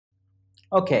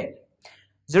Okay,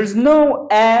 there's no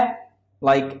a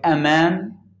like a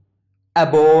man, a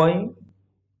boy,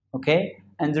 okay,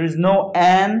 and there is no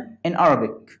an in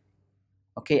Arabic,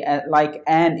 okay, like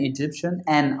an Egyptian,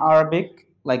 an Arabic,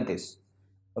 like this,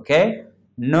 okay.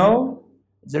 No,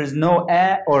 there is no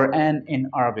a or an in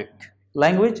Arabic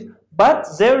language, but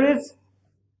there is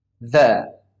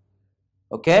the,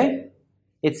 okay.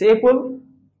 It's equal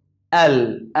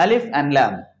al, alif and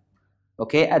lam,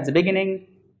 okay, at the beginning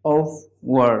of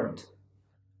word,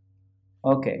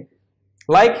 okay,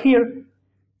 like here,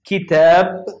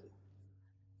 kitab,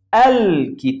 al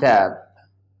kitab,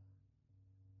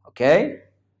 okay.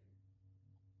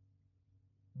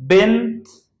 Bint,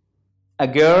 a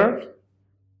girl,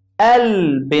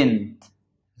 al bint,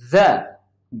 the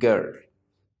girl.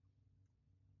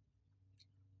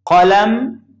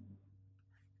 Qalam,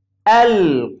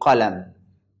 al qalam.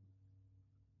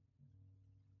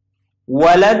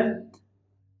 Walad,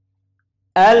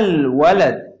 al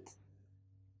walad.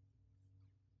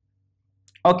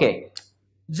 Okay,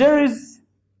 there is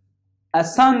a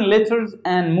sun letters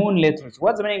and moon letters.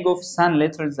 What's the meaning of sun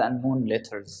letters and moon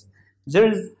letters? There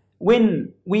is,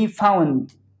 when we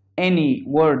found any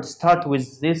word start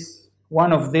with this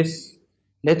one of these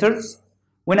letters,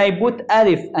 when I put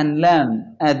alif and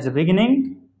lam at the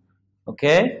beginning,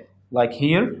 okay, like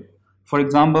here, for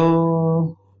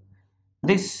example,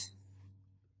 this,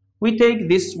 we take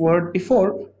this word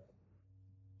before,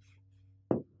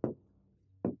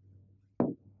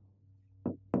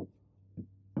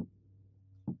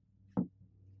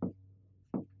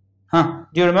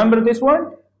 do you remember this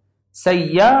word?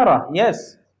 Sayyara,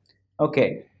 yes.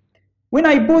 Okay. When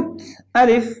I put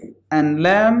alif and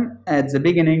lam at the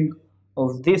beginning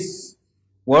of this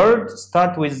word,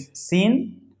 start with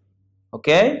sin,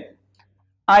 okay,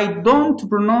 I don't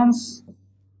pronounce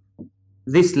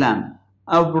this lam.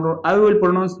 I will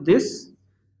pronounce this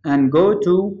and go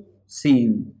to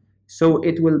sin. So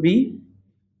it will be,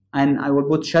 and I will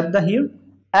put shadda here,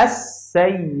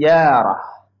 as-sayyara.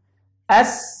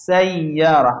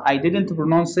 As-sayyara. I didn't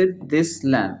pronounce it this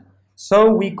lam. So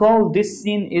we call this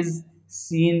sin is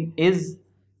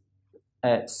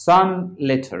sun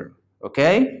letter.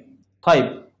 Okay?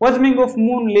 Type. What's the meaning of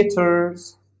moon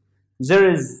letters? There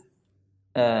is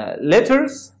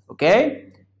letters.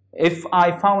 Okay? If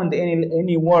I found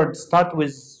any word start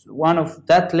with one of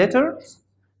that letters,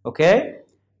 okay,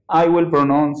 I will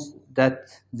pronounce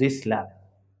this lam.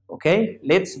 Okay?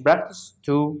 Let's practice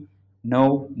to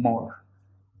know more.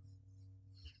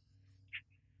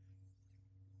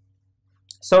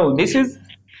 So this is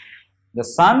the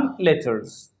sun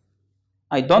letters.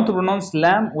 I don't pronounce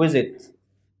lam with it.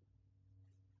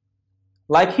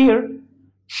 Like here,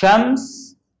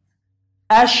 shams,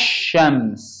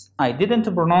 ash-shams. I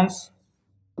didn't pronounce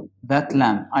that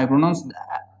lam. I pronounced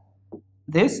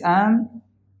this and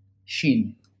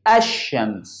shin.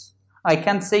 Ash-shams. I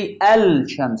can't say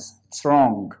al-shams. It's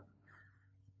wrong.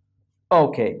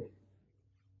 Okay.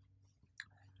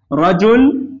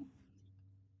 Rajul,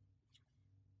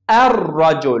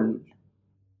 ar-rajul.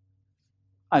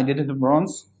 I didn't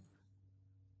pronounce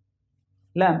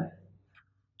lam.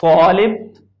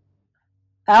 Talib,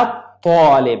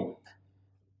 at-talib.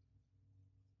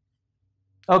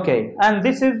 Okay, and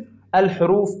this is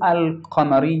al-huruf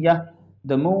al-qamariyah,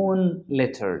 the moon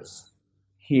letters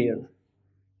here.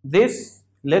 This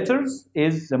letters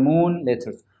is the moon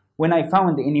letters. When I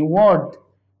found any word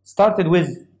started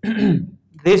with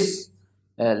this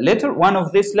letter, one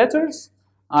of these letters,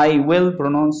 I will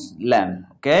pronounce lam.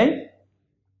 Okay?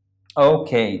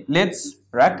 Okay, let's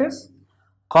practice.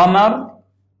 Qamar,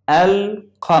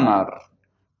 al-qamar.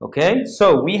 Okay,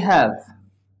 so we have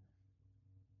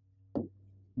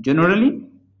generally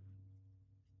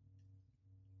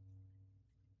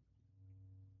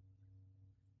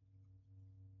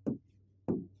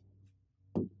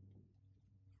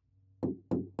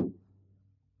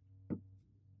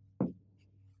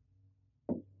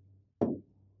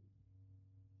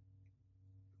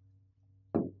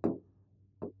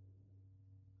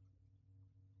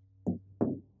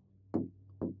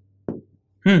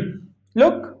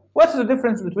look, what's the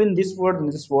difference between this word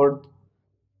and this word?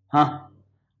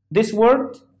 This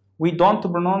word, we don't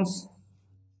pronounce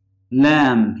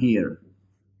lam here.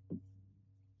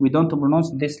 We don't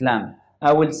pronounce this lam.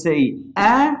 I will say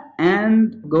a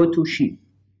and go to she.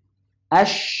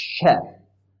 Asha.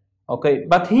 Okay,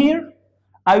 but here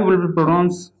I will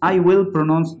pronounce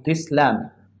this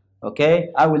lam.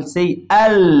 Okay, I will say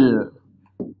al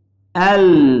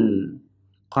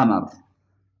qamar.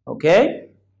 Okay,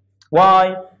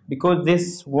 why? Because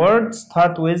this word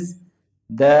start with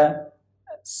the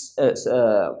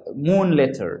moon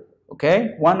letter.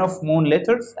 Okay, one of moon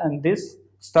letters, and this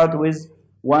start with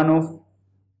one of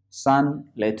sun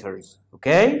letters.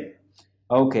 Okay.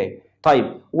 Okay.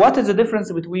 طيب, what is the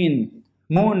difference between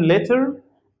moon letter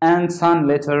and sun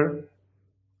letter?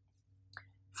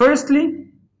 Firstly,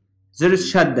 there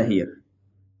is shadda here.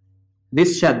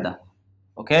 This shadda.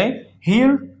 Okay.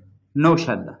 Here, no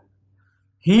shadda.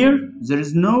 Here, there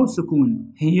is no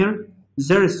sukun. Here,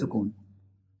 there is sukun.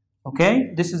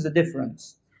 Okay. This is the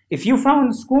difference. If you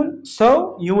found sukun,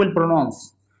 so you will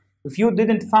pronounce. If you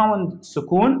didn't found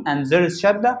sukun and there is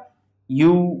shadda,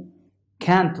 you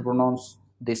can't pronounce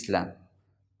this lam.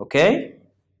 Okay?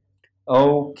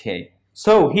 Okay.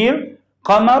 So here,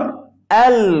 qamar,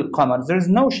 al-qamar. There is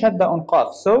no shadda on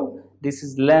qaf. So this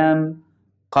is lam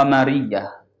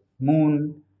qamariyah,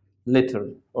 moon letter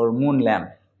or moon lam.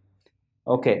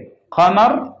 Okay.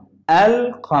 Qamar,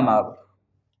 al-qamar.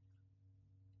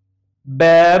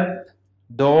 Bab,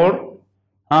 door.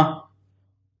 Huh?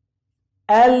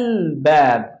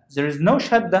 Al-bab. There is no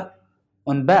shadda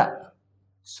on bab.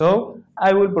 So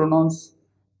I will pronounce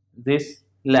this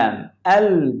lam.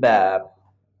 Al-bab.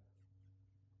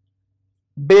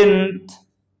 Bint,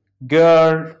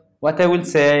 girl. What I will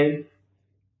say?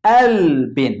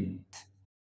 Al-bint.